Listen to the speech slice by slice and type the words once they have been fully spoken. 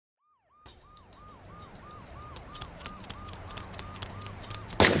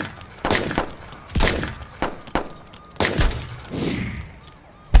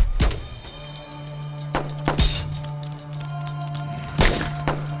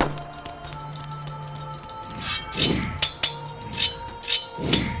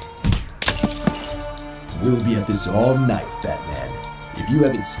We'll be at this all night, Batman. If you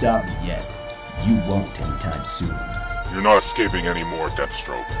haven't stopped me yet, you won't anytime soon. You're not escaping anymore,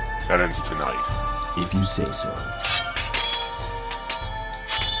 Deathstroke. That ends tonight. If you say so.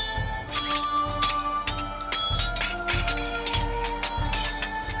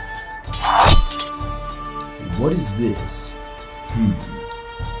 What is this?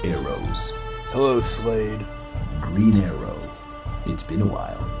 Arrows. Hello, Slade. Green arrow. It's been a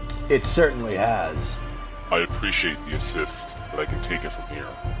while. It certainly has. I appreciate the assist, but I can take it from here.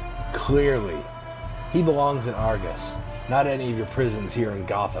 Clearly. He belongs in Argus, not any of your prisons here in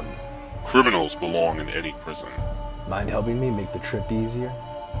Gotham. Criminals belong in any prison. Mind helping me make the trip easier?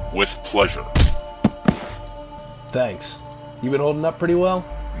 With pleasure. Thanks. You been holding up pretty well?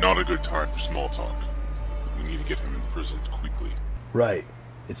 Not a good time for small talk. We need to get him imprisoned quickly. Right.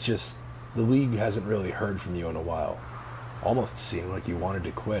 It's just, the League hasn't really heard from you in a while. Almost seemed like you wanted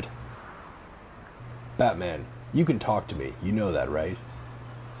to quit. Batman, you can talk to me. You know that, right?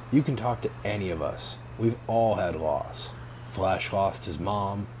 You can talk to any of us. We've all had loss. Flash lost his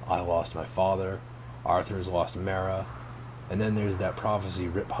mom. I lost my father. Arthur's lost Mera. And then there's that prophecy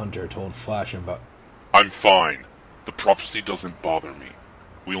Rip Hunter told Flash about. I'm fine. The prophecy doesn't bother me.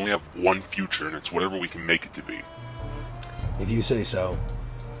 We only have one future, and it's whatever we can make it to be. If you say so.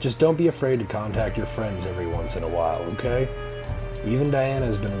 Just don't be afraid to contact your friends every once in a while, okay? Even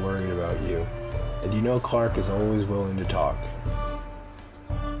Diana's been worried about you. And you know Clark is always willing to talk.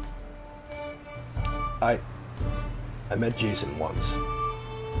 I met Jason once.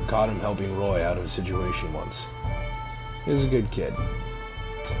 Caught him helping Roy out of a situation once. He was a good kid.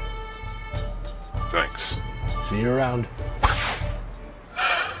 Thanks. See you around.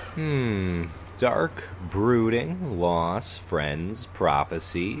 Dark, brooding, loss, friends,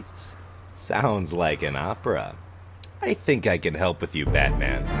 prophecies. Sounds like an opera. I think I can help with you,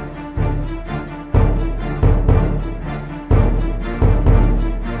 Batman.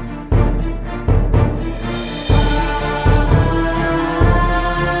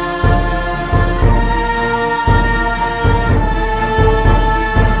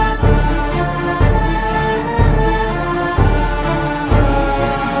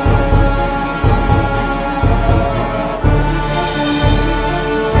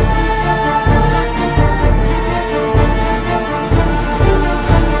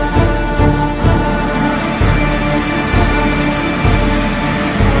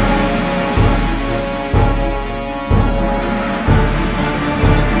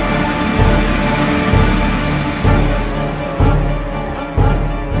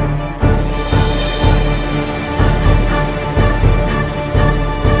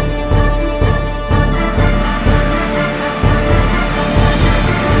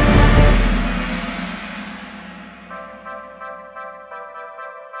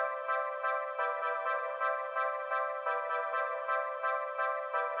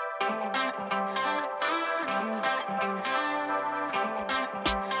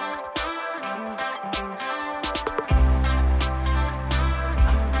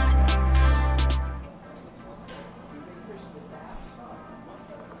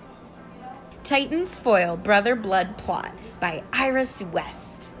 Titans Foil Brother Blood Plot by Iris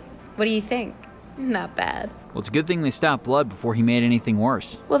West. What do you think? Not bad. Well, it's a good thing they stopped Blood before he made anything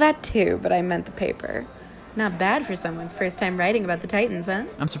worse. Well, that too, but I meant the paper. Not bad for someone's first time writing about the Titans, huh?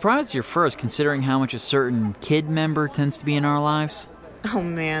 I'm surprised you're first, considering how much a certain kid member tends to be in our lives. Oh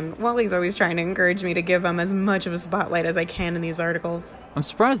man, Wally's always trying to encourage me to give him as much of a spotlight as I can in these articles. I'm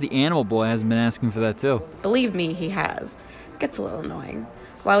surprised the Animal Boy hasn't been asking for that too. Believe me, he has. Gets a little annoying.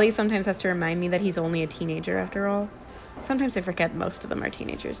 Wally sometimes has to remind me that he's only a teenager after all. Sometimes I forget most of them are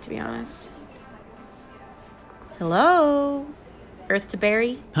teenagers, to be honest. Hello? Earth to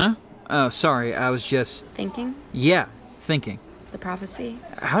Barry? Huh? Oh, sorry, I was just... Thinking? Yeah, thinking. The prophecy?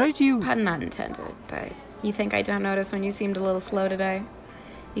 How did you... Pun not intended, but you think I don't notice when you seemed a little slow today?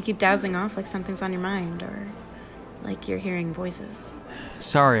 You keep dowsing off like something's on your mind, or like you're hearing voices.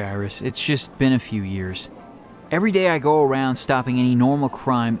 Sorry, Iris, it's just been a few years. Every day I go around stopping any normal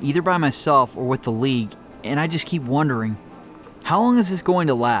crime, either by myself or with the League, and I just keep wondering, how long is this going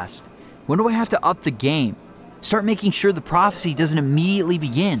to last? When do I have to up the game? Start making sure the prophecy doesn't immediately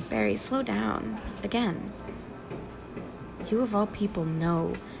begin. Barry, slow down. Again. You of all people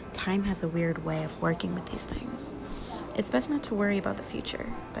know time has a weird way of working with these things. It's best not to worry about the future,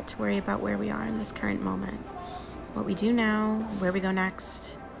 but to worry about where we are in this current moment. What we do now, where we go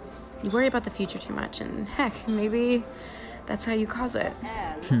next. You worry about the future too much, and heck, maybe that's how you cause it.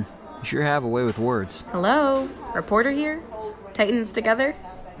 You sure have a way with words. Hello? Reporter here? Titans together?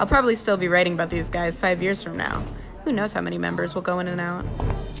 I'll probably still be writing about these guys 5 years from now. Who knows how many members will go in and out.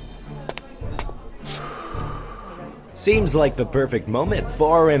 Seems like the perfect moment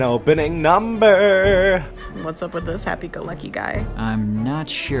for an opening number. What's up with this happy-go-lucky guy? I'm not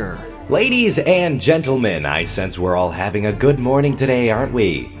sure. Ladies and gentlemen, I sense we're all having a good morning today, aren't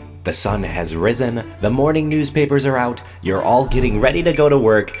we? The sun has risen, the morning newspapers are out, you're all getting ready to go to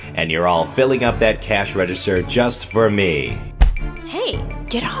work, and you're all filling up that cash register just for me. Hey,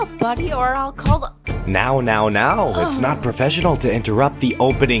 get off, buddy, or I'll call the... Now, it's not professional to interrupt the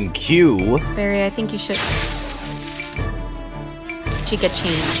opening cue. Barry, I think you should get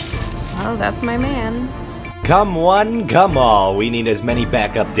changed. Well, that's my man. Come one, come all, we need as many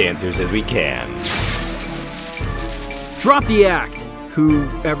backup dancers as we can. Drop the act,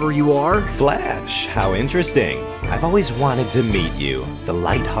 whoever you are. Flash, how interesting. I've always wanted to meet you, the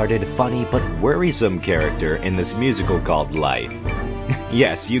lighthearted, funny, but worrisome character in this musical called life.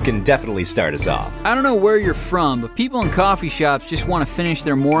 Yes, you can definitely start us off. I don't know where you're from, but people in coffee shops just want to finish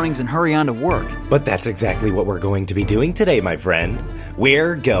their mornings and hurry on to work. But that's exactly what we're going to be doing today, my friend.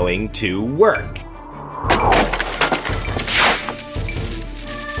 We're going to work.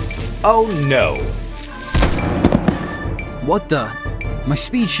 Oh no. What the? My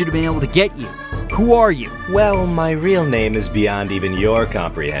speed should have been able to get you. Who are you? Well, my real name is beyond even your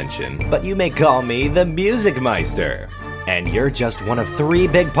comprehension, but you may call me the Music Meister. And you're just one of 3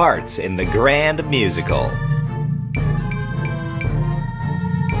 big parts in the grand musical.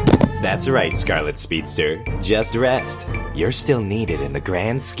 That's right, Scarlet Speedster. Just rest. You're still needed in the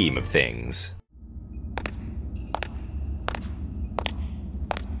grand scheme of things.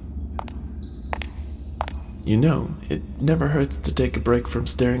 You know, it never hurts to take a break from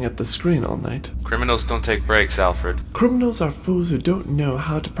staring at the screen all night. Criminals don't take breaks, Alfred. Criminals are fools who don't know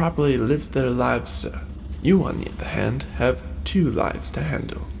how to properly live their lives, sir. You, on the other hand, have 2 lives to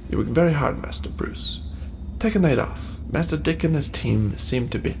handle. You work very hard, Master Bruce. Take a night off. Master Dick and his team seem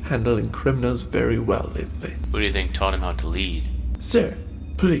to be handling criminals very well lately. Who do you think taught him how to lead? Sir,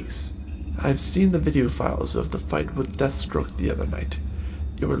 please. I've seen the video files of the fight with Deathstroke the other night.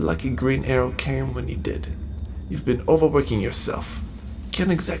 You were lucky Green Arrow came when he did. You've been overworking yourself.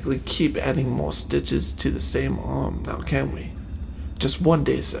 Can't exactly keep adding more stitches to the same arm now, can we? Just one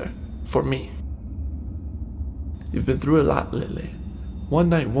day, sir. For me. You've been through a lot lately. One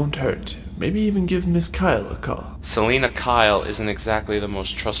night won't hurt. Maybe even give Miss Kyle a call. Selena Kyle isn't exactly the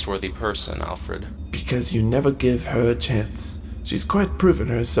most trustworthy person, Alfred. Because you never give her a chance. She's quite proven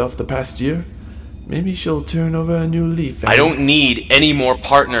herself the past year. Maybe she'll turn over a new leaf. I don't need any more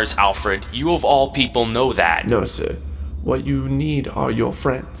partners, Alfred. You of all people know that. No, sir. What you need are your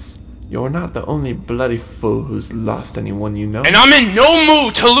friends. You're not the only bloody fool who's lost anyone you know. And I'm in no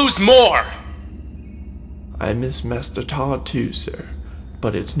mood to lose more! I miss Master Todd too, sir.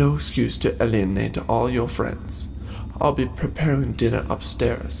 But it's no excuse to alienate all your friends. I'll be preparing dinner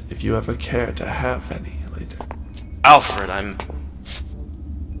upstairs if you ever care to have any later. Alfred, I'm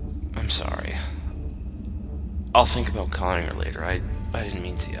sorry. I'll think about calling her later. I didn't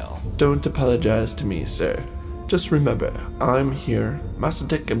mean to yell. Don't apologize to me, sir. Just remember, I'm here. Master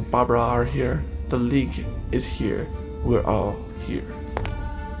Dick and Barbara are here. The League is here. We're all here.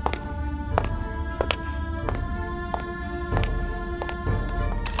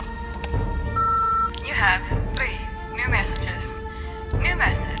 You have 3 new messages. New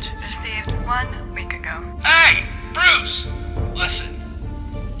message received 1 week ago. Hey, Bruce! Listen,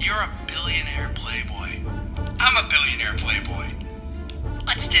 you're a billionaire playboy. I'm a billionaire playboy.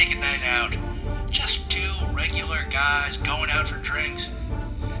 Let's take a night out. Just 2 regular guys going out for drinks.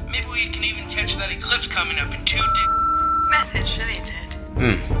 Maybe we can even catch that eclipse coming up in 2 days. Message deleted.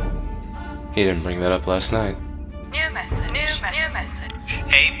 He didn't bring that up last night. New message. New message.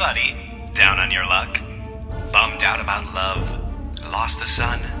 Hey, buddy. Down on your luck? Bummed out about love? Lost the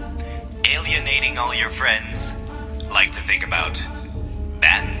sun? Alienating all your friends? Like to think about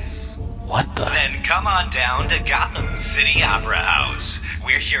bats? What the? Then come on down to Gotham City Opera House.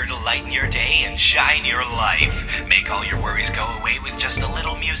 We're here to lighten your day and shine your life. Make all your worries go away with just a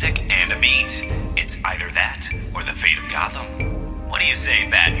little music and a beat. It's either that or the fate of Gotham. What do you say,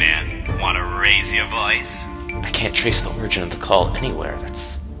 Batman? Want to raise your voice? I can't trace the origin of the call anywhere.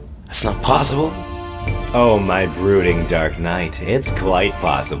 That's not possible. Oh, my brooding Dark Knight. It's quite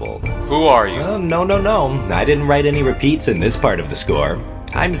possible. Who are you? No. I didn't write any repeats in this part of the score.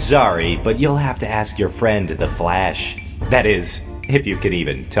 I'm sorry, but you'll have to ask your friend, the Flash. That is, if you can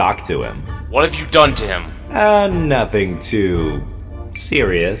even talk to him. What have you done to him? Nothing too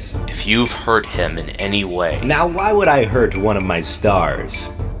serious. If you've hurt him in any way... Now, why would I hurt one of my stars?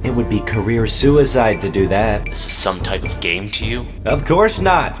 It would be career suicide to do that. This is some type of game to you? Of course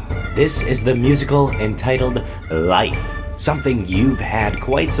not. This is the musical entitled Life. Something you've had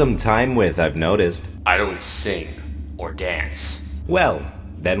quite some time with, I've noticed. I don't sing or dance. Well,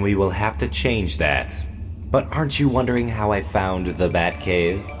 then we will have to change that. But aren't you wondering how I found the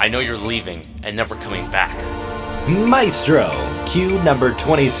Batcave? I know you're leaving and never coming back. Maestro, cue number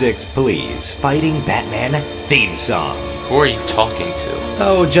 26, please. Fighting Batman theme song. Who are you talking to?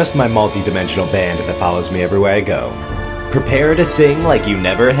 Oh, just my multi-dimensional band that follows me everywhere I go. Prepare to sing like you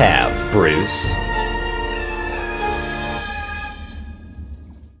never have, Bruce.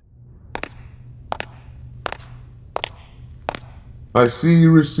 I see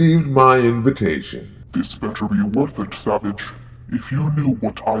you received my invitation. This better be worth it, Savage. If you knew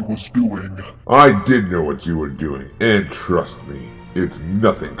what I was doing... I did know what you were doing, and trust me, it's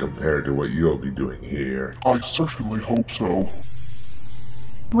nothing compared to what you'll be doing here. I certainly hope so.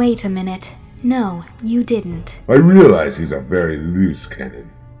 Wait a minute. No, you didn't. I realize he's a very loose cannon,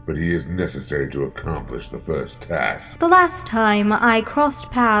 but he is necessary to accomplish the first task. The last time I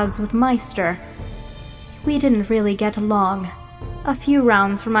crossed paths with Meister, we didn't really get along. A few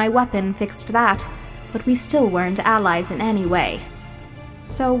rounds from my weapon fixed that, but we still weren't allies in any way.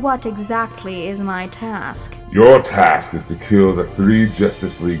 So what exactly is my task? Your task is to kill the 3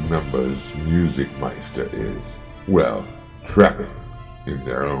 Justice League members Music Meister is, well, trapping in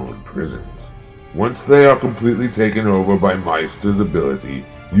their own prisons. Once they are completely taken over by Meister's ability,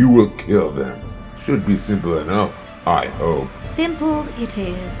 you will kill them. Should be simple enough, I hope. Simple it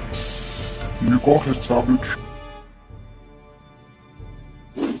is. You got it, Savage.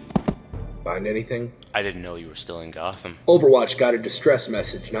 Find anything? I didn't know you were still in Gotham. Overwatch got a distress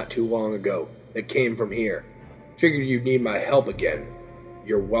message not too long ago. It came from here. Figured you'd need my help again.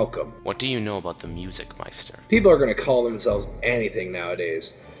 You're welcome. What do you know about the Music Meister? People are gonna call themselves anything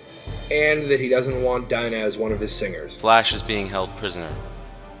nowadays. And that he doesn't want Dinah as one of his singers. Flash is being held prisoner.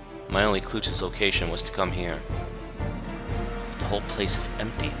 My only clue to his location was to come here. But the whole place is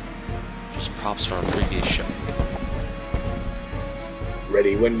empty. Just props from a previous show.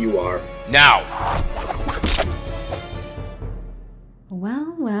 Ready when you are. Now!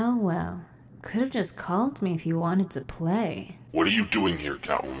 Well, well, well. Could have just called me if you wanted to play. What are you doing here,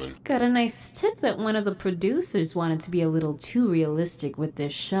 Catwoman? Got a nice tip that one of the producers wanted to be a little too realistic with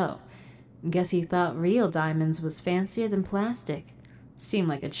this show. Guess he thought real diamonds was fancier than plastic. Seemed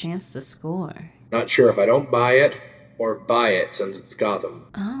like a chance to score. Not sure if I don't buy it, or buy it since it's Gotham.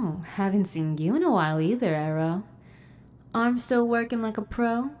 Oh, haven't seen you in a while either, Arrow. Arm still working like a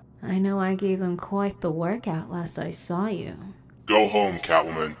pro? I know I gave them quite the workout last I saw you. Go home,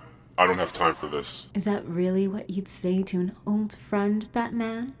 Catwoman. I don't have time for this. Is that really what you'd say to an old friend,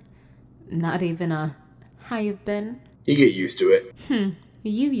 Batman? Not even a, how you've been? You get used to it.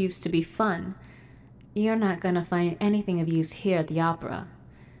 You used to be fun. You're not gonna find anything of use here at the opera.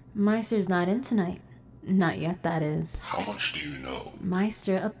 Meister's not in tonight. Not yet, that is. How much do you know?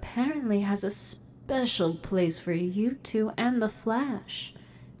 Meister apparently has a special place for you two and the Flash.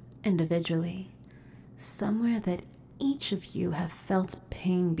 Individually. Somewhere that each of you have felt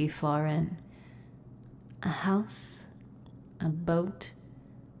pain before in. A house, a boat,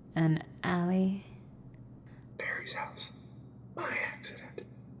 an alley. Barry's house. My accident.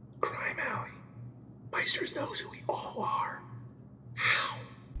 Crime alley. Meisters knows who we all are. How?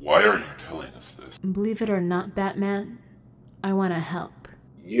 Why are you telling us this? Believe it or not, Batman, I want to help.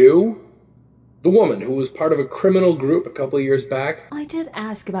 You? The woman who was part of a criminal group a couple years back? I did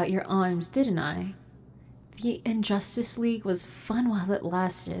ask about your arms, didn't I? The Injustice League was fun while it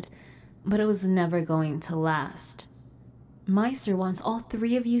lasted, but it was never going to last. Meister wants all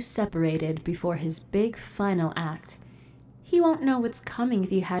 3 of you separated before his big final act. He won't know what's coming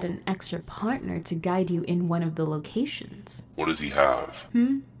if you had an extra partner to guide you in one of the locations. What does he have?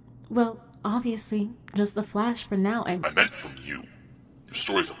 Well, obviously, just the Flash for now. I meant from you. Your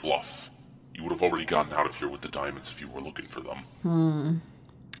story's a bluff. You would have already gotten out of here with the diamonds if you were looking for them.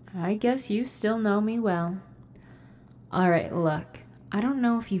 I guess you still know me well. Alright, look. I don't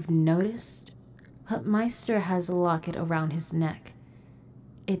know if you've noticed, but Meister has a locket around his neck.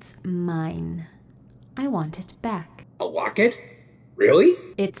 It's mine. I want it back. A locket? Really?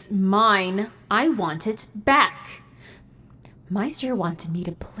 It's mine. I want it back. Meister wanted me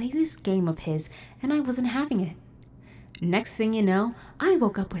to play this game of his, and I wasn't having it. Next thing you know, I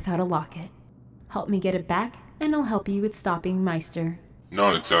woke up without a locket. Help me get it back, and I'll help you with stopping Meister.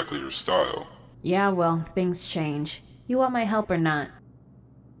 Not exactly your style. Yeah, well, things change. You want my help or not?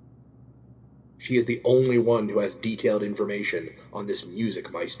 She is the only one who has detailed information on this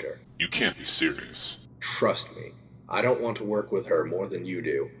Music Meister. You can't be serious. Trust me, I don't want to work with her more than you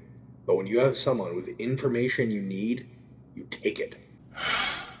do. But when you have someone with information you need, you take it.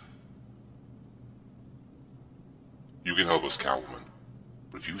 You can help us, Catwoman.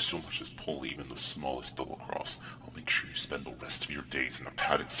 But if you so much as pull even the smallest double cross, I'll make sure you spend the rest of your days in a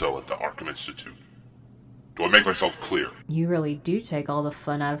padded cell at the Arkham Institute. Do I make myself clear? You really do take all the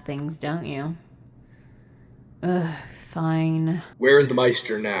fun out of things, don't you? Ugh, fine. Where is the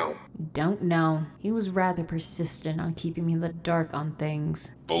Meister now? Don't know. He was rather persistent on keeping me in the dark on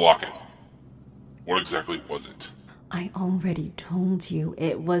things. The locket. What exactly was it? I already told you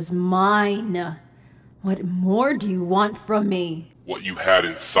it was mine. What more do you want from me? What you had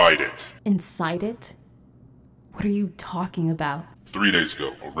inside it. Inside it? What are you talking about? 3 days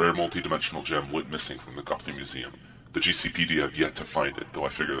ago, a rare multi-dimensional gem went missing from the Gotham Museum. The GCPD have yet to find it, though I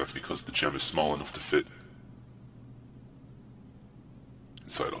figure that's because the gem is small enough to fit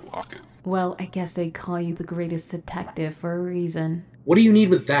inside a locket. Well, I guess they call you the greatest detective for a reason. What do you need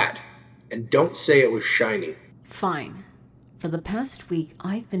with that? And don't say it was shiny. Fine. For the past week,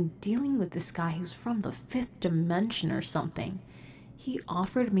 I've been dealing with this guy who's from the 5th dimension or something. He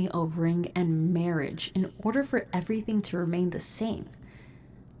offered me a ring and marriage in order for everything to remain the same.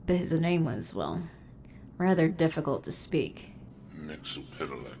 But his name was, well, rather difficult to speak.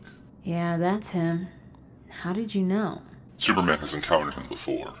 Mixopitalek. Yeah, that's him. How did you know? Superman has encountered him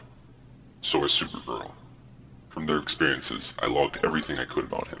before. So has Supergirl. From their experiences, I logged everything I could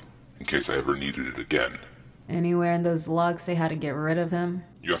about him, in case I ever needed it again. Anywhere in those logs say how to get rid of him?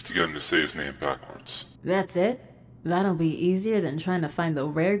 You have to get him to say his name backwards. That's it? That'll be easier than trying to find the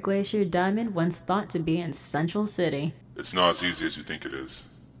rare glacier diamond once thought to be in Central City. It's not as easy as you think it is.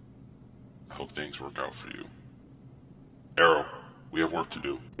 I hope things work out for you. Arrow, we have work to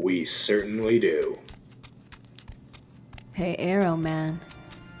do. We certainly do. Hey, Arrow Man.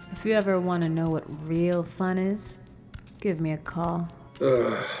 If you ever want to know what real fun is, give me a call.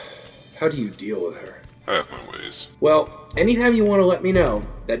 How do you deal with her? I have my ways. Well, anytime you want to let me know,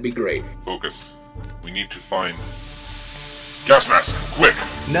 that'd be great. Focus. We need to find... gas mask, quick!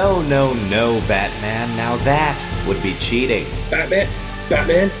 No, Batman. Now that would be cheating. Batman?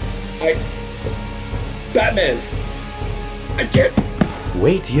 Batman? I can't...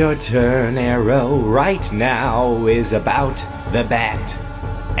 Wait your turn, Arrow. Right now is about the bat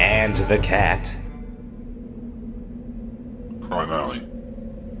and the cat. Crime Alley.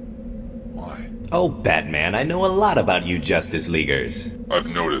 Why? Oh, Batman, I know a lot about you Justice Leaguers. I've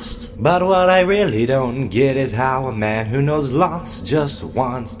noticed. But what I really don't get is how a man who knows loss just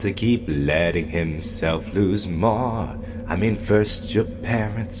wants to keep letting himself lose more. I mean, first your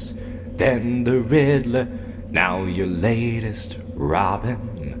parents, then the Riddler, now your latest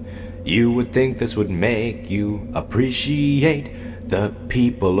Robin. You would think this would make you appreciate the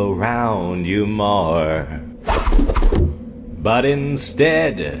people around you more. But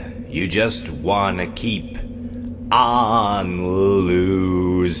instead, you just want to keep on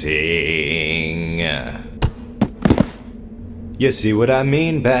losing. You see what I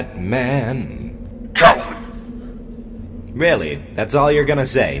mean, Batman? Catwoman! Really? That's all you're gonna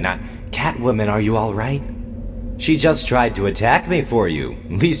say? Not, Catwoman, are you alright? She just tried to attack me for you.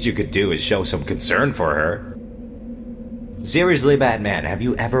 Least you could do is show some concern for her. Seriously, Batman, have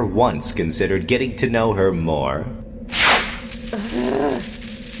you ever once considered getting to know her more?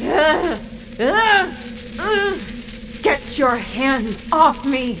 Get your hands off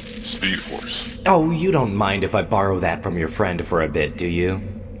me! Speed Force. Oh, you don't mind if I borrow that from your friend for a bit, do you?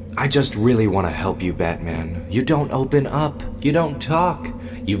 I just really want to help you, Batman. You don't open up. You don't talk.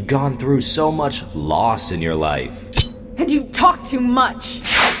 You've gone through so much loss in your life. And you talk too much!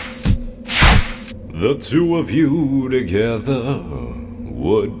 The two of you together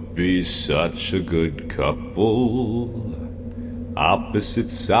would be such a good couple.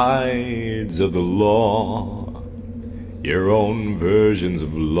 Opposite sides of the law. Your own versions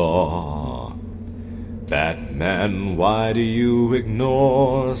of law. Batman, why do you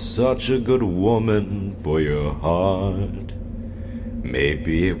ignore such a good woman for your heart?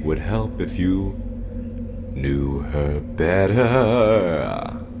 Maybe it would help if you knew her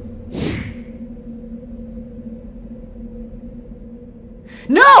better.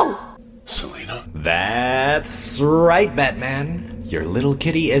 No! Selina? That's right, Batman. Your little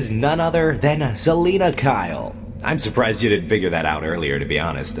kitty is none other than Selina Kyle. I'm surprised you didn't figure that out earlier, to be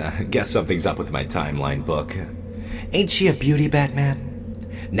honest. Guess something's up with my timeline book. Ain't she a beauty, Batman?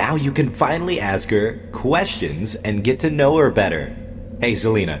 Now you can finally ask her questions and get to know her better. Hey,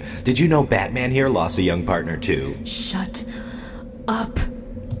 Selina, did you know Batman here lost a young partner too? Shut up.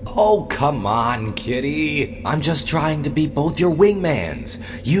 Oh, come on, kitty. I'm just trying to be both your wingmans.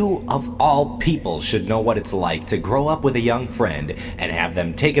 You, of all people, should know what it's like to grow up with a young friend and have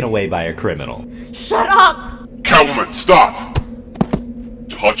them taken away by a criminal. Shut up! Catwoman, stop!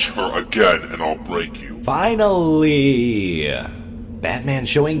 Touch her again and I'll break you. Finally! Batman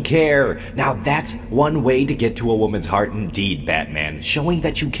showing care. Now that's one way to get to a woman's heart indeed, Batman. Showing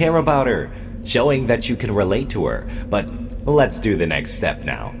that you care about her. Showing that you can relate to her. But let's do the next step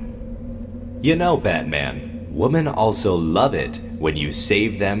now. You know, Batman, women also love it when you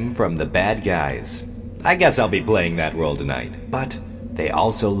save them from the bad guys. I guess I'll be playing that role tonight. But they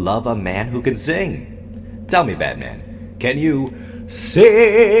also love a man who can sing. Tell me, Batman, can you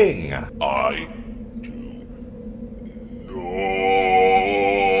sing? I do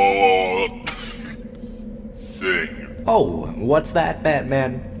not sing. Oh, what's that,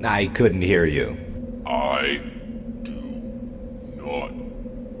 Batman? I couldn't hear you. I do not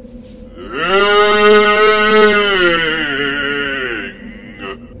sing.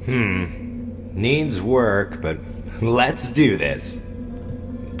 Needs work, but let's do this.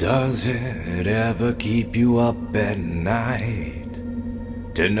 Does it ever keep you up at night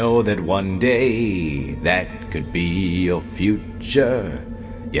to know that one day that could be your future?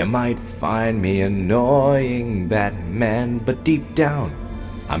 You might find me annoying, Batman, but deep down,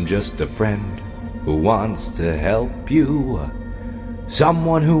 I'm just a friend who wants to help you.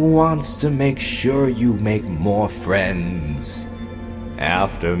 Someone who wants to make sure you make more friends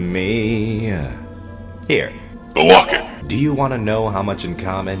after me. Here. The locket. Do you want to know how much in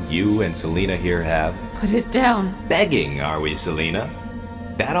common you and Selina here have? Put it down. Begging, are we, Selina?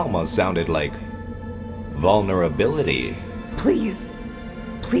 That almost sounded like vulnerability. Please.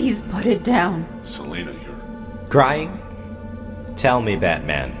 Please put it down. Selina, you're... Crying? Tell me,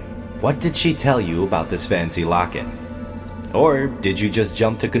 Batman, what did she tell you about this fancy locket? Or did you just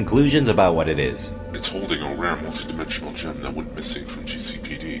jump to conclusions about what it is? It's holding a rare multidimensional gem that went missing from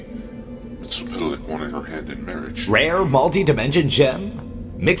GCPD. Mrs. Pitalik wanted her hand in marriage. Rare multi-dimension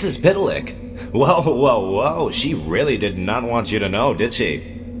gem? Mrs. Pitalik? Whoa, she really did not want you to know, did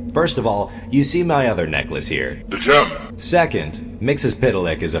she? First of all, you see my other necklace here. The gem! Second, Mrs.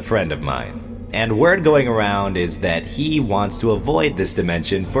 Pitalik is a friend of mine. And word going around is that he wants to avoid this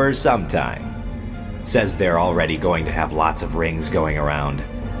dimension for some time. Says they're already going to have lots of rings going around.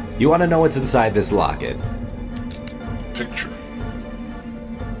 You want to know what's inside this locket? Picture.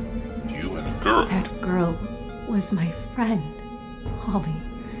 You and a girl. That girl was my friend, Holly.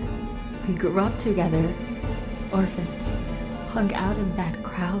 We grew up together, orphans, hung out in bad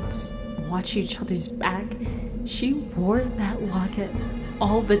crowds, watched each other's back. She wore that locket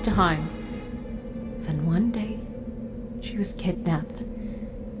all the time. Then one day, she was kidnapped.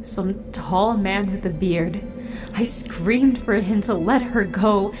 Some tall man with a beard. I screamed for him to let her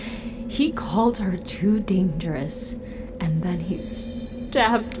go. He called her too dangerous. And then he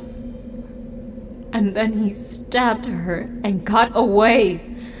stabbed her and got away.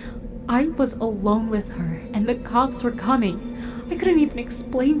 I was alone with her, and the cops were coming. I couldn't even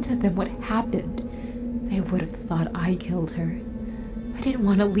explain to them what happened. They would have thought I killed her. I didn't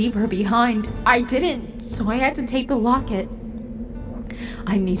want to leave her behind. I didn't, so I had to take the locket.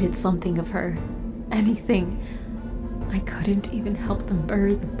 I needed something of her. Anything. I couldn't even help them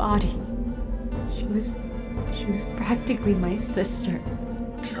bury the body. She was practically my sister.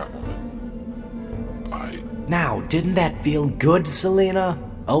 Catwoman. Now, didn't that feel good, Selina?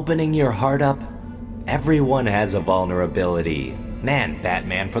 Opening your heart up? Everyone has a vulnerability. Man,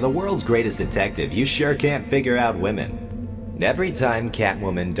 Batman, for the world's greatest detective, you sure can't figure out women. Every time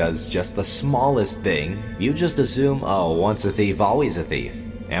Catwoman does just the smallest thing, you just assume, oh, once a thief, always a thief.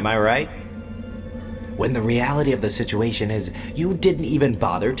 Am I right? When the reality of the situation is, you didn't even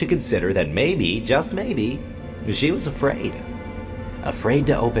bother to consider that maybe, just maybe, she was afraid. Afraid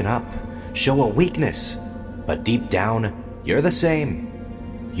to open up, show a weakness. But deep down, you're the same.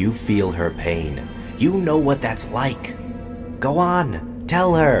 You feel her pain. You know what that's like. Go on,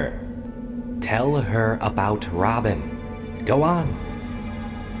 tell her. Tell her about Robin. Go on.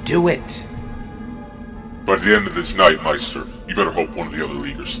 Do it. By the end of this night, Meister, you better hope one of the other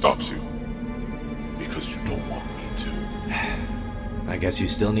Leaguers stops you. Because you don't want me to. I guess you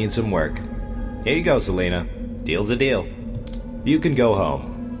still need some work. Here you go, Selina. Deal's a deal. You can go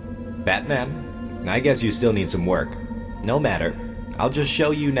home. Batman, I guess you still need some work. No matter. I'll just show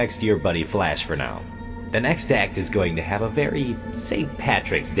you next to your buddy Flash for now. The next act is going to have a very St.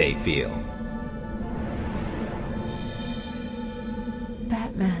 Patrick's Day feel.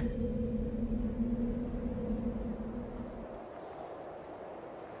 Batman.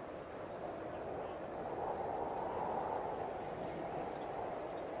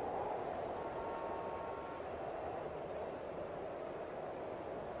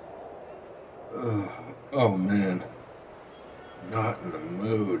 Oh man. Not in the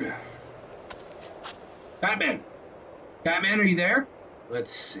mood. Batman! Batman, are you there?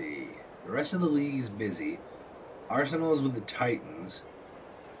 Let's see. The rest of the league is busy. Arsenal is with the Titans.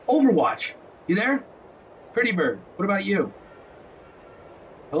 Overwatch! You there? Pretty Bird, what about you?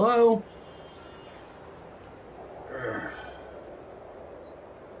 Hello? Urgh.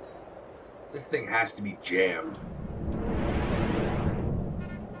 This thing has to be jammed.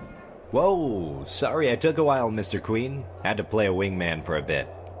 Whoa, sorry I took a while, Mr. Queen. Had to play a wingman for a bit.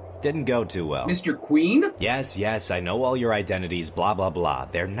 Didn't go too well. Mr. Queen? Yes, I know all your identities, blah blah blah.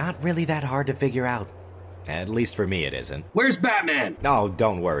 They're not really that hard to figure out. At least for me it isn't. Where's Batman? Oh,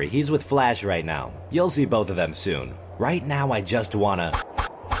 don't worry, he's with Flash right now. You'll see both of them soon. Right now I just wanna...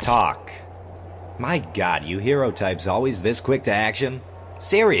 talk. My god, you hero types always this quick to action?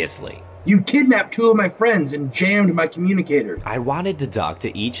 Seriously. You kidnapped 2 of my friends and jammed my communicator. I wanted to talk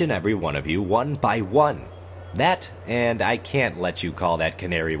to each and every one of you one by one. That, and I can't let you call that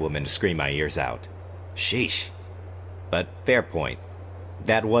canary woman to scream my ears out. Sheesh. But fair point.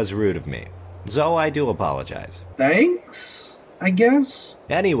 That was rude of me. So I do apologize. Thanks, I guess?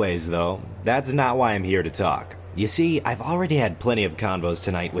 Anyways, though, that's not why I'm here to talk. You see, I've already had plenty of convos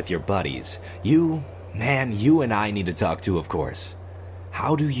tonight with your buddies. You and I need to talk too, of course.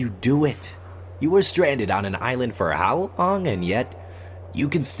 How do you do it? You were stranded on an island for how long, and yet you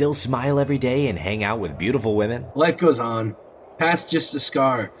can still smile every day and hang out with beautiful women? Life goes on. Past just a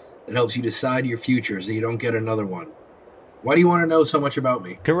scar that helps you decide your future so you don't get another one. Why do you want to know so much about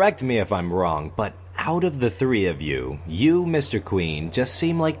me? Correct me if I'm wrong, but out of the 3 of you, Mr. Queen, just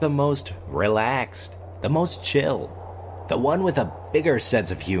seem like the most relaxed, the most chill, the one with a bigger sense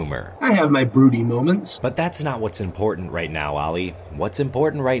of humor. I have my broody moments. But that's not what's important right now, Ollie. What's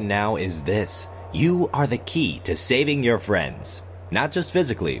important right now is this. You are the key to saving your friends. Not just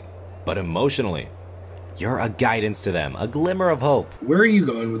physically, but emotionally. You're a guidance to them, a glimmer of hope. Where are you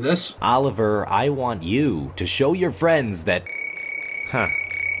going with this? Oliver, I want you to show your friends that...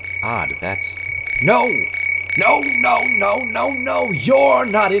 Odd, that's... No! No! You're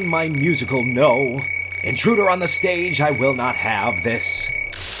not in my musical no. Intruder on the stage, I will not have this.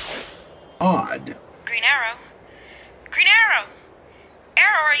 Odd. Green Arrow? Green Arrow!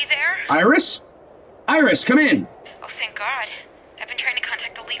 Arrow, are you there? Iris? Iris, come in! Oh, thank God. I've been trying to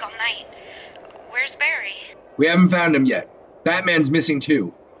contact the League all night. Where's Barry? We haven't found him yet. Batman's missing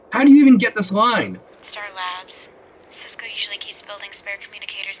too. How do you even get this line? Star Labs. Cisco usually keeps building spare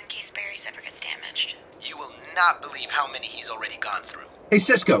communicators in case Barry's ever gets damaged. You will not believe how many he's already gone through. Hey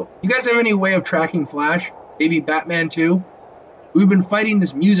Cisco, you guys have any way of tracking Flash? Maybe Batman too? We've been fighting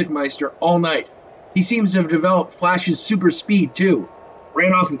this music Meister all night. He seems to have developed Flash's super speed too.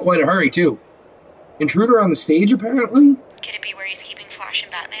 Ran off in quite a hurry too. Intruder on the stage apparently? Could it be where he's keeping Flash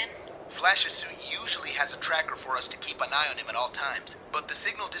and Batman? Flash's suit usually has a tracker for us to keep an eye on him at all times, but the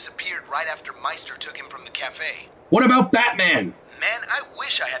signal disappeared right after Meister took him from the cafe. What about Batman? Man, I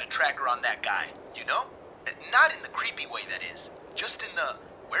wish I had a tracker on that guy, you know? Not in the creepy way, that is. Just in the,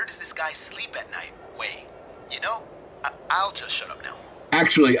 where does this guy sleep at night way. You know, I'll just shut up now.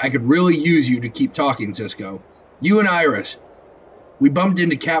 Actually, I could really use you to keep talking, Cisco. You and Iris. We bumped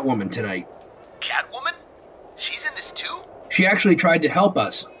into Catwoman tonight. Catwoman? She's in this too? She actually tried to help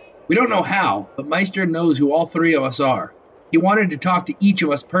us. We don't know how, but Meister knows who all 3 of us are. He wanted to talk to each of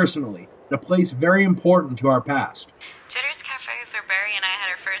us personally, at a place very important to our past. Jitter's Cafe is where Barry and I had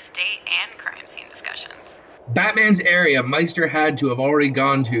our first date and crime scene discussions. Batman's area Meister had to have already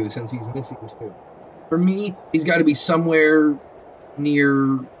gone to since he's missing too. For me, he's got to be somewhere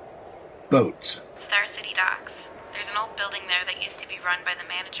near boats. Star City Docks. There's an old building there that used to be run by the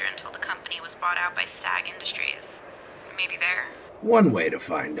manager until the company was bought out by Stag Industries. Maybe there. One way to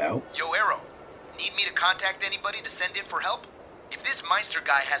find out. Yo, Arrow, need me to contact anybody to send in for help? If this Meister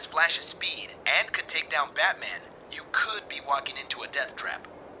guy has Flash's speed and could take down Batman, you could be walking into a death trap.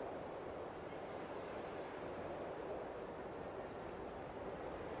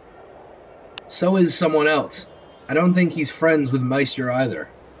 So is someone else. I don't think he's friends with Meister either.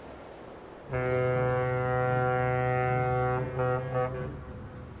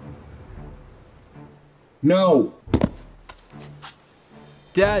 No!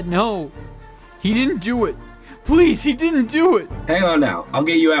 Dad, no! He didn't do it! Please, he didn't do it! Hang on now, I'll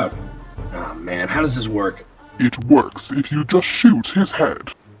get you out. Oh man, how does this work? It works if you just shoot his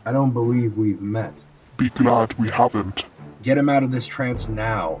head. I don't believe we've met. Be glad we haven't. Get him out of this trance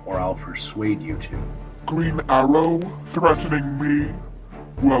now, or I'll persuade you to. Green Arrow threatening me?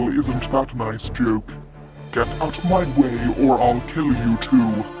 Well, isn't that a nice joke? Get out of my way, or I'll kill you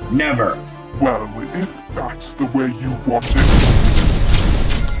too. Never! Well, if that's the way you want it.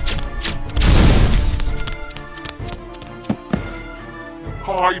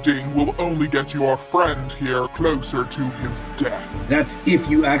 Hiding will only get your friend here closer to his death. That's if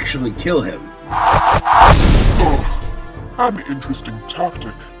you actually kill him. An interesting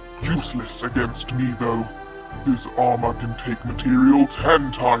tactic. Useless against me, though. His armor can take material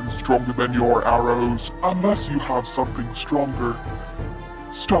 10 times stronger than your arrows, unless you have something stronger.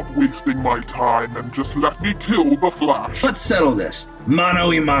 Stop wasting my time and just let me kill the Flash. Let's settle this.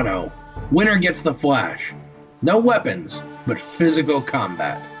 Mano a mano. Winner gets the Flash. No weapons, but physical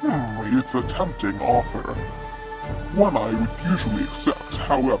combat. It's a tempting offer. One I would usually accept,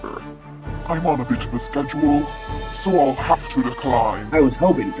 however. I'm on a bit of a schedule, so I'll have to decline. I was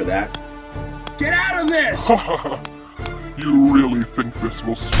hoping for that. Get out of this! You really think this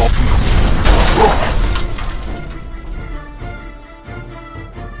will stop me?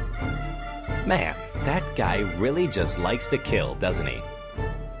 Man, that guy really just likes to kill, doesn't he?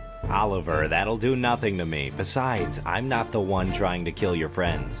 Oliver, that'll do nothing to me. Besides, I'm not the one trying to kill your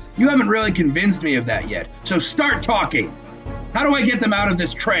friends. You haven't really convinced me of that yet, so start talking! How do I get them out of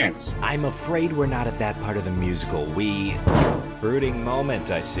this trance? I'm afraid we're not at that part of the musical. Brooding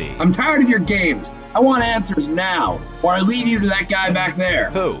moment, I see. I'm tired of your games. I want answers now, or I leave you to that guy back there.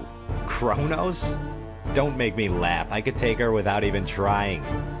 Who? Kronos? Don't make me laugh. I could take her without even trying.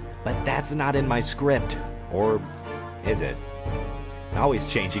 But that's not in my script. Or is it?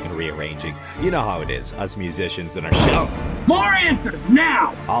 Always changing and rearranging. You know how it is, us musicians in our show. More answers,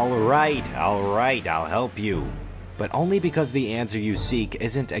 now! All right, I'll help you. But only because the answer you seek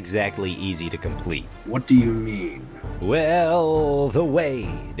isn't exactly easy to complete. What do you mean? Well, the way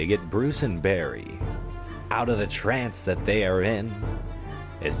to get Bruce and Barry out of the trance that they are in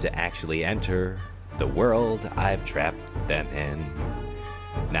is to actually enter the world I've trapped them in.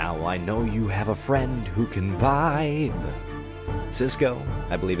 Now I know you have a friend who can vibe. Cisco,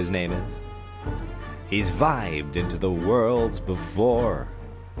 I believe his name is. He's vibed into the worlds before,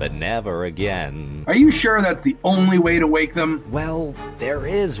 but never again. Are you sure that's the only way to wake them? Well, there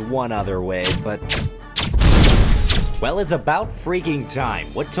is one other way, but... Well, it's about freaking time.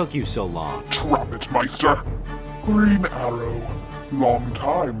 What took you so long? Drop it, Meister. Green Arrow. Long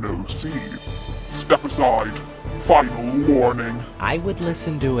time no see. Step aside. Final warning. I would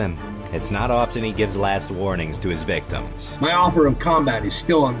listen to him. It's not often he gives last warnings to his victims. My offer of combat is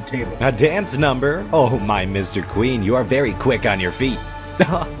still on the table. A dance number? Oh, my Mr. Queen, you are very quick on your feet.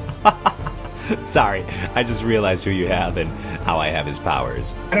 Sorry, I just realized who you have and how I have his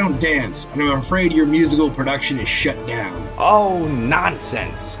powers. I don't dance, and I'm afraid your musical production is shut down. Oh,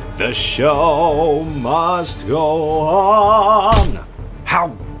 nonsense. The show must go on. How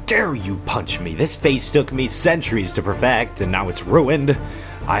dare you punch me? This face took me centuries to perfect, and now it's ruined.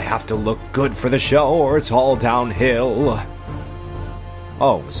 I have to look good for the show, or it's all downhill.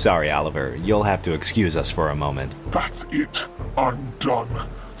 Oh, sorry, Oliver. You'll have to excuse us for a moment. That's it. I'm done.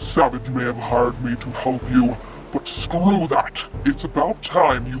 Savage may have hired me to help you, but screw that. It's about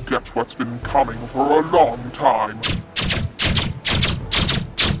time you get what's been coming for a long time.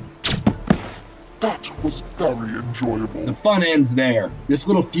 That was very enjoyable. The fun ends there. This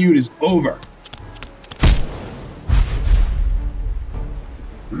little feud is over.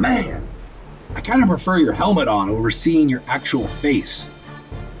 Man, I kind of prefer your helmet on over seeing your actual face.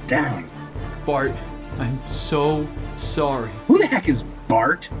 Dang. Bart, I'm so sorry. Who the heck is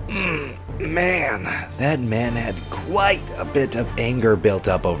Bart? Man, that man had quite a bit of anger built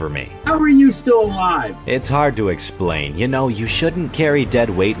up over me. How are you still alive? It's hard to explain. You know, you shouldn't carry dead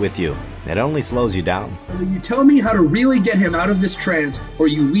weight with you. It only slows you down. Either you tell me how to really get him out of this trance, or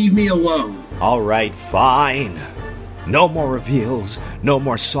you leave me alone. All right, fine. No more reveals, no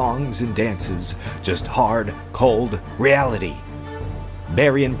more songs and dances, just hard, cold reality.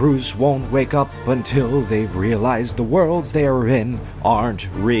 Barry and Bruce won't wake up until they've realized the worlds they are in aren't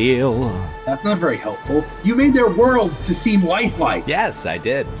real. That's not very helpful. You made their worlds to seem lifelike. Yes, I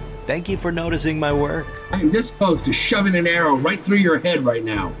did. Thank you for noticing my work. I am this close to shoving an arrow right through your head right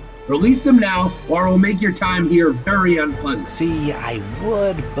now. Release them now, or it will make your time here very unpleasant. See, I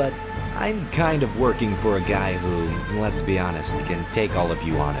would, but I'm kind of working for a guy who, let's be honest, can take all of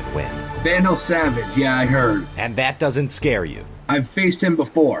you on and win. Vandal Savage, yeah, I heard. And that doesn't scare you? I've faced him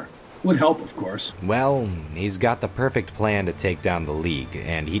before. Would help, of course. Well, he's got the perfect plan to take down the League,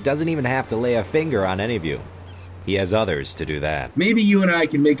 and he doesn't even have to lay a finger on any of you. He has others to do that. Maybe you and I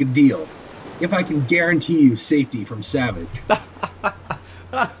can make a deal, if I can guarantee you safety from Savage.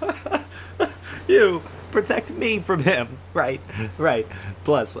 You protect me from him. Right.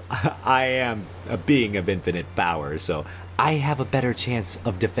 Plus, I am a being of infinite power, so I have a better chance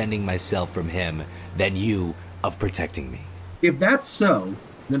of defending myself from him than you of protecting me. If that's so,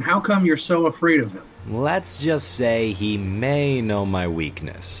 then how come you're so afraid of him? Let's just say he may know my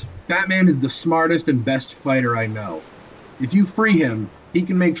weakness. Batman is the smartest and best fighter I know. If you free him, He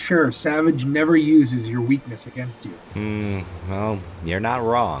can make sure Savage never uses your weakness against you. Well, you're not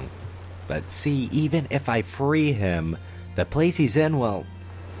wrong. But see, even if I free him, the place he's in, well,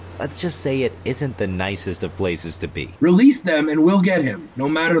 let's just say it isn't the nicest of places to be. Release them and we'll get him, no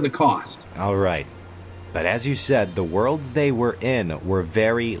matter the cost. Alright. But as you said, the worlds they were in were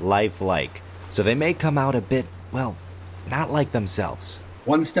very lifelike. So they may come out a bit, well, not like themselves.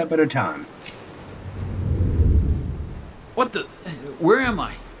 One step at a time. What the? Where am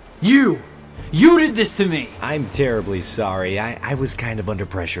I? You! You did this to me! I'm terribly sorry. I was kind of under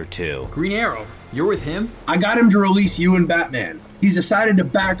pressure too. Green Arrow, you're with him? I got him to release you and Batman. He's decided to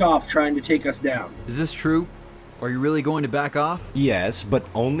back off trying to take us down. Is this true? Are you really going to back off? Yes, but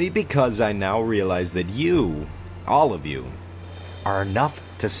only because I now realize that you, all of you, are enough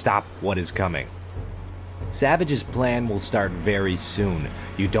to stop what is coming. Savage's plan will start very soon.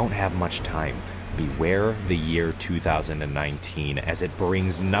 You don't have much time. Beware the year 2019, as it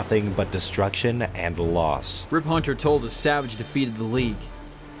brings nothing but destruction and loss. Rip Hunter told us Savage defeated the League.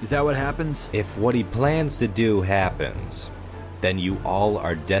 Is that what happens? If what he plans to do happens, then you all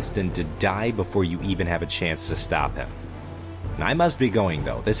are destined to die before you even have a chance to stop him. I must be going,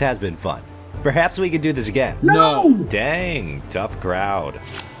 though. This has been fun. Perhaps we could do this again. No! Dang, tough crowd.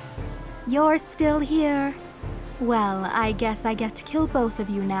 You're still here. Well, I guess I get to kill both of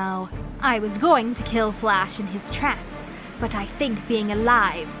you now. I was going to kill Flash in his trance, but I think being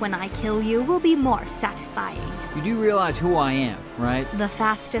alive when I kill you will be more satisfying. You do realize who I am, right? The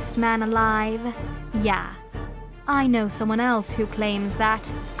fastest man alive? Yeah. I know someone else who claims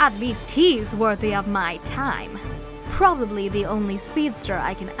that. At least he's worthy of my time. Probably the only speedster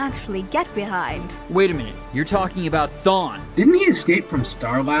I can actually get behind. Wait a minute, you're talking about Thawne. Didn't he escape from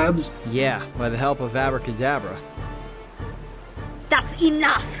Star Labs? Yeah, by the help of Abra-Kadabra. That's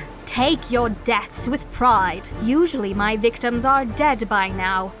enough! Take your deaths with pride. Usually my victims are dead by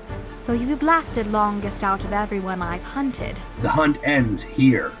now, so you've lasted longest out of everyone I've hunted. The hunt ends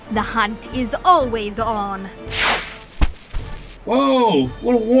here. The hunt is always on. Whoa!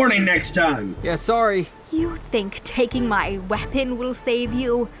 Little warning next time. Yeah, sorry. You think taking my weapon will save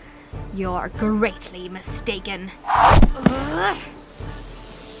you? You're greatly mistaken.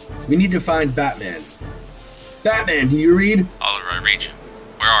 We need to find Batman. Batman, do you read? Oliver, I read you.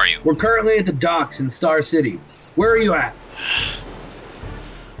 Where are you? We're currently at the docks in Star City. Where are you at?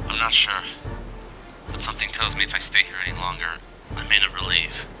 I'm not sure. But something tells me if I stay here any longer, I may never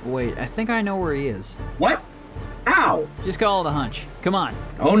leave. Wait, I think I know where he is. What? Ow! Just call it a hunch. Come on.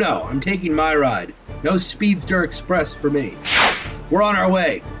 Oh no, I'm taking my ride. No Speedster Express for me. We're on our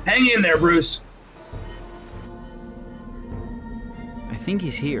way. Hang in there, Bruce. I think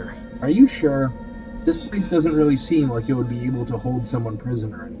he's here. Are you sure? This place doesn't really seem like it would be able to hold someone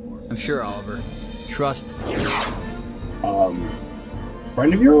prisoner anymore. I'm sure, Oliver. Trust.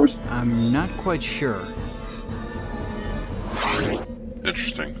 Friend of yours? I'm not quite sure.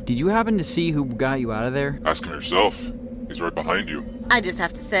 Interesting. Did you happen to see who got you out of there? Ask him yourself. He's right behind you. I just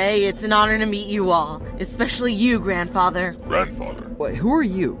have to say, it's an honor to meet you all. Especially you, Grandfather. Grandfather? Wait, who are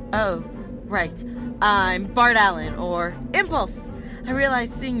you? Oh, right. I'm Bart Allen, or Impulse. I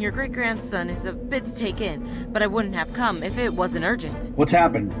realize seeing your great-grandson is a bit to take in, but I wouldn't have come if it wasn't urgent. What's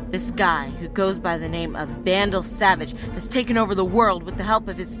happened? This guy, who goes by the name of Vandal Savage, has taken over the world with the help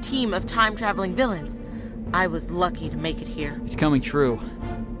of his team of time-traveling villains. I was lucky to make it here. It's coming true.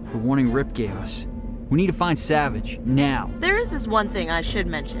 The warning Rip gave us. We need to find Savage, now. There is this one thing I should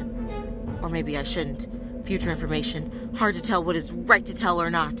mention. Or maybe I shouldn't. Future information. Hard to tell what is right to tell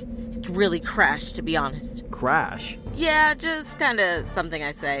or not. It's really crash, to be honest. Crash? Yeah, just kinda something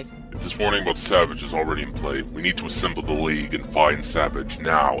I say. If this warning about Savage is already in play, we need to assemble the League and find Savage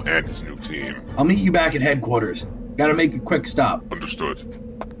now and his new team. I'll meet you back at headquarters. Gotta make a quick stop. Understood.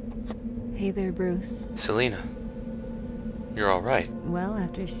 Hey there, Bruce. Selina, you're alright. Well,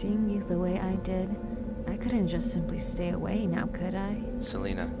 after seeing you the way I did, I couldn't just simply stay away now, could I?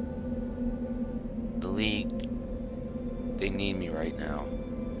 Selina, the League, they need me right now.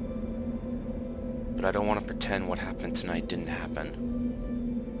 But I don't want to pretend what happened tonight didn't happen.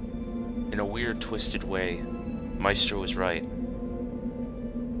 In a weird, twisted way, Meister was right.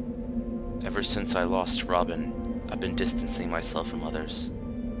 Ever since I lost Robin, I've been distancing myself from others,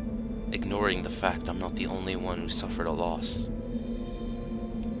 ignoring the fact I'm not the only one who suffered a loss.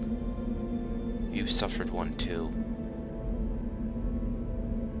 You've suffered one too.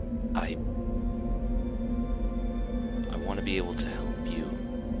 I want to be able to help you,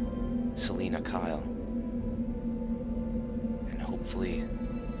 Selina Kyle. And hopefully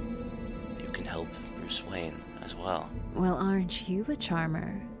you can help Bruce Wayne as well. Well, aren't you the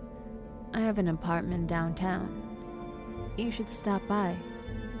charmer? I have an apartment downtown. you should stop by.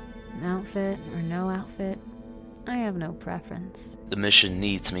 Outfit or no outfit, I have no preference. The mission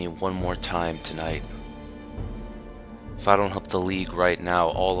needs me one more time tonight. If I don't help the League right now,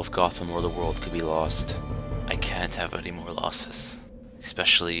 all of Gotham or the world could be lost. I can't have any more losses.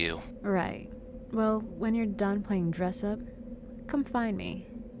 Especially you. Right. Well, when you're done playing dress up, come find me.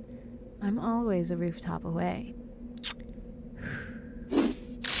 I'm always a rooftop away.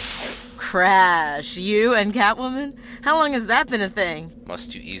 Crash, you and Catwoman? How long has that been a thing?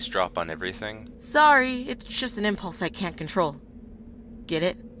 Must you eavesdrop on everything? Sorry, it's just an impulse I can't control. Get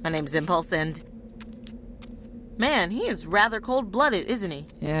it? My name's Impulse and... Man, he is rather cold-blooded, isn't he?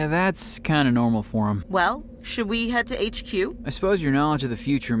 Yeah, that's kind of normal for him. Well, should we head to HQ? I suppose your knowledge of the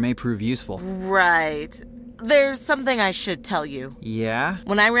future may prove useful. Right. There's something I should tell you. Yeah?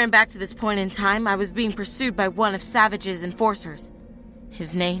 When I ran back to this point in time, I was being pursued by one of Savage's enforcers.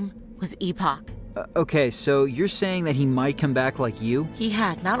 His name was Epoch. Okay, so you're saying that he might come back like you? He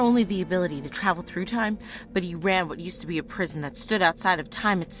had not only the ability to travel through time, but he ran what used to be a prison that stood outside of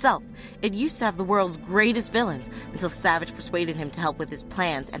time itself. It used to have the world's greatest villains, until Savage persuaded him to help with his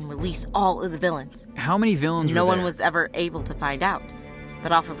plans and release all of the villains. How many villains No were there? one was ever able to find out.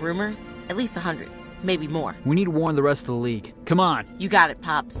 But off of rumors, at least 100, maybe more. We need to warn the rest of the League. Come on. You got it,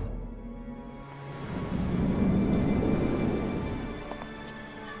 Pops.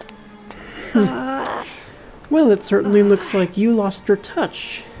 Well, it certainly looks like you lost your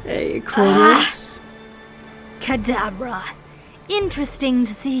touch, Kronos? Kadabra. Interesting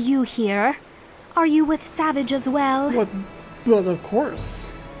to see you here. Are you with Savage as well? Well, of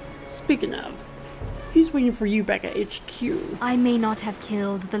course. Speaking of, he's waiting for you back at HQ. I may not have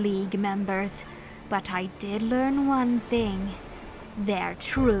killed the League members, but I did learn one thing. Their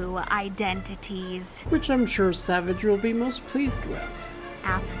true identities. Which I'm sure Savage will be most pleased with.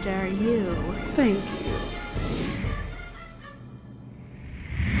 After you. Thank you.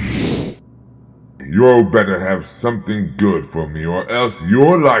 You better have something good for me, or else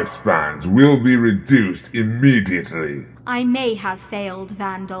your lifespans will be reduced immediately. I may have failed,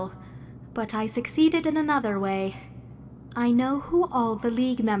 Vandal, but I succeeded in another way. I know who all the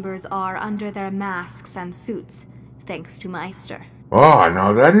League members are under their masks and suits, thanks to Meister. Ah,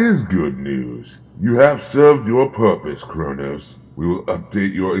 now that is good news. You have served your purpose, Kronos. We will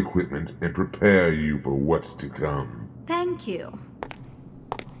update your equipment and prepare you for what's to come. Thank you.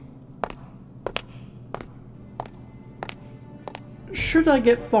 Should I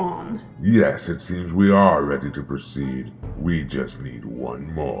get Vaughn? Yes, it seems we are ready to proceed. We just need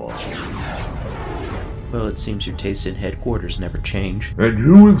one more. Well, it seems your taste in headquarters never change. And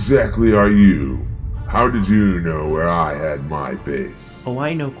who exactly are you? How did you know where I had my base? Oh,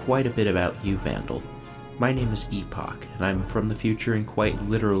 I know quite a bit about you, Vandal. My name is Epoch, and I'm from the future and quite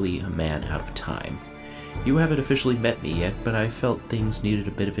literally a man out of time. You haven't officially met me yet, but I felt things needed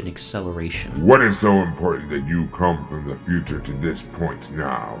a bit of an acceleration. What is so important that you come from the future to this point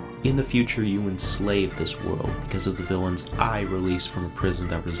now? In the future, you enslave this world because of the villains I release from a prison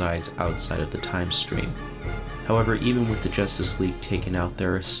that resides outside of the time stream. However, even with the Justice League taken out,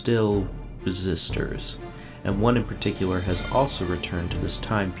 there are still resistors, and one in particular has also returned to this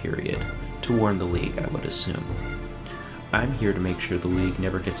time period, to warn the League, I would assume. I'm here to make sure the League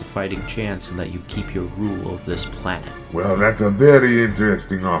never gets a fighting chance and that you keep your rule of this planet. Well, that's a very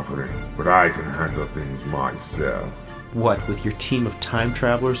interesting offering, but I can handle things myself. What, with your team of time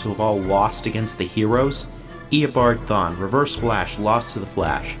travelers who have all lost against the heroes? Eobard Thawne, Reverse Flash, lost to the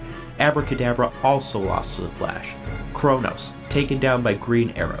Flash. Abra-Kadabra also lost to the Flash. Kronos, taken down by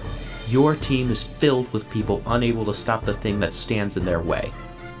Green Arrow. Your team is filled with people unable to stop the thing that stands in their way.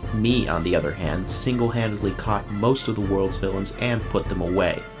 Me, on the other hand, single-handedly caught most of the world's villains and put them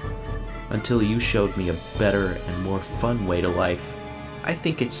away. Until you showed me a better and more fun way to life. I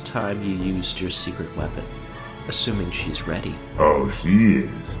think it's time you used your secret weapon. Assuming she's ready. Oh, she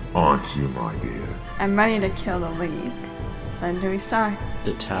is, aren't you, my dear? I'm ready to kill the League. When do we start?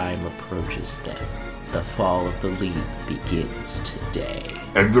 The time approaches then. The fall of the League begins today.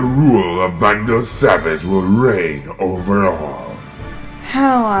 And the rule of Vandal Savage will reign over all.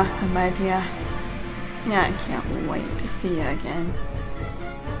 How awesome, my dear. I can't wait to see you again.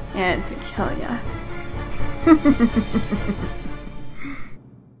 And to kill you.